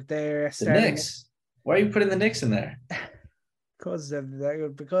Lakers. If they're starting, the Knicks. Why are you putting the Knicks in there? because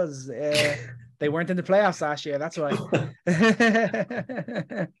they weren't in the playoffs last year. That's why.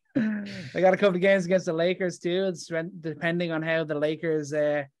 They got a couple of games against the Lakers too. It's depending on how the Lakers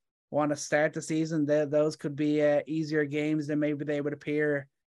want to start the season. Those could be easier games than maybe they would appear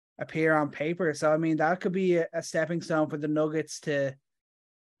on paper. So I mean, that could be a stepping stone for the Nuggets to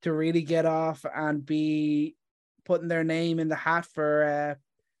really get off and be putting their name in the hat for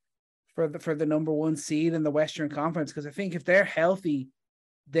the number 1 seed in the Western Conference. Because I think if they're healthy,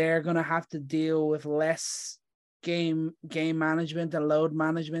 they're going to have to deal with less game management and load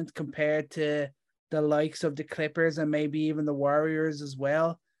management compared to the likes of the Clippers and maybe even the Warriors as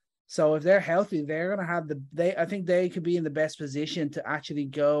well. So if they're healthy, they're going to have I think they could be in the best position to actually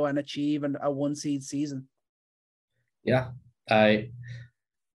go and achieve a 1 seed season. Yeah, they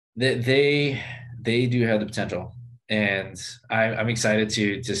do have the potential, and I'm excited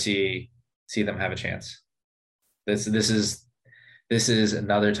to see them have a chance. This is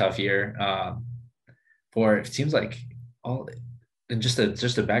another tough year for it seems like all. And just to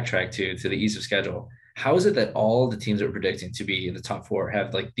backtrack to the ease of schedule, how is it that all the teams that we're predicting to be in the top 4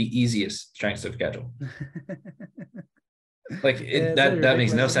 have like the easiest strengths of schedule? Like that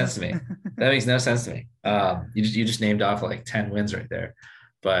makes no sense to me. That makes no sense to me. You just named off like 10 wins right there,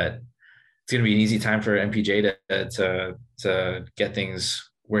 but it's going to be an easy time for MPJ to get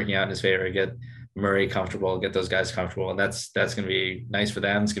things working out in his favor, get Murray comfortable, get those guys comfortable, and that's going to be nice for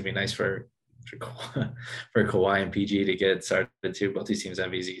them. It's going to be nice for Kawhi and PG to get started too. Both these teams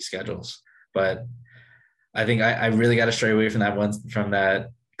have easy schedules, but I think I really got to stray away from that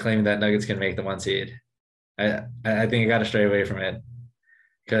claiming that Nuggets can make the 1 seed. I think I got to stray away from it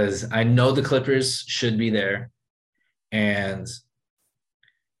because I know the Clippers should be there, and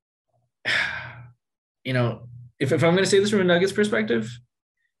you know, if I'm going to say this from a Nuggets perspective,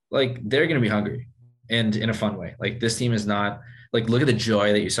 like they're going to be hungry and in a fun way. Like this team is not like, look at the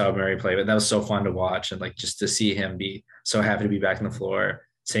joy that you saw Murray play, but that was so fun to watch. And like, just to see him be so happy to be back on the floor.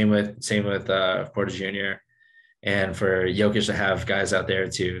 Same with Porter Jr. And for Jokic to have guys out there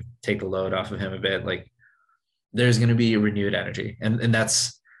to take the load off of him a bit, like there's going to be renewed energy. And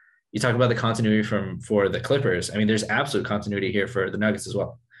that's, you talk about the continuity for the Clippers. I mean, there's absolute continuity here for the Nuggets as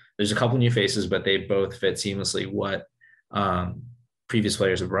well. There's a couple new faces, but they both fit seamlessly what previous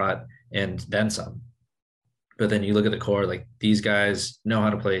players have brought and then some. But then you look at the core, like these guys know how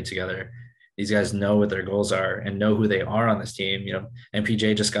to play together. These guys know what their goals are and know who they are on this team. You know,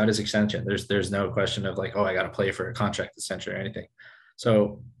 MPJ just got his extension. There's no question of like, oh, I got to play for a contract extension or anything.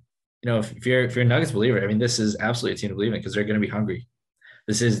 So, you know, if you're a Nuggets believer, I mean, this is absolutely a team to believe in because they're going to be hungry.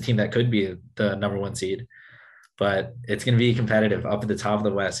 This is a team that could be the number 1 seed, but it's going to be competitive up at the top of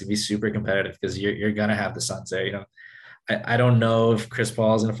the West. It'd be super competitive because you're going to have the Suns there. You know, I don't know if Chris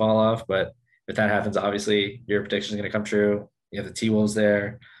Paul is going to fall off, but if that happens, obviously your prediction is going to come true. You have the T-Wolves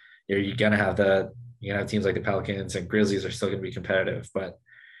there. You're going to have teams like the Pelicans and Grizzlies are still going to be competitive. But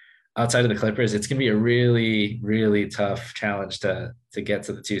outside of the Clippers, it's going to be a really, really tough challenge to get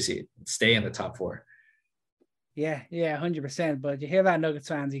to the 2 seed and stay in the top 4. Yeah, 100%. But you hear that, Nuggets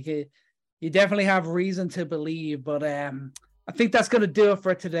fans, you definitely have reason to believe. But I think that's going to do it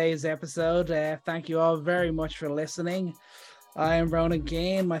for today's episode. Thank you all very much for listening. I am Ronan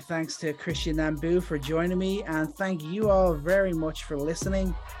Gain. My thanks to Christian Nambu for joining me, and thank you all very much for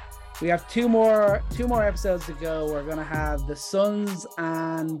listening. We have two more episodes to go. We're going to have the Suns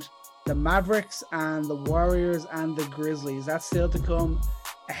and the Mavericks and the Warriors and the Grizzlies. That's still to come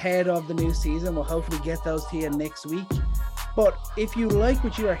ahead of the new season. We'll hopefully get those to you next week. But if you like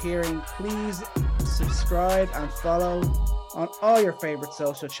what you are hearing, please subscribe and follow on all your favorite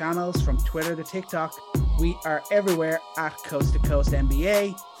social channels from Twitter to TikTok. We are everywhere at Coast to Coast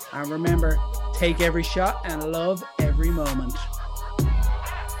NBA. And remember, take every shot and love every moment.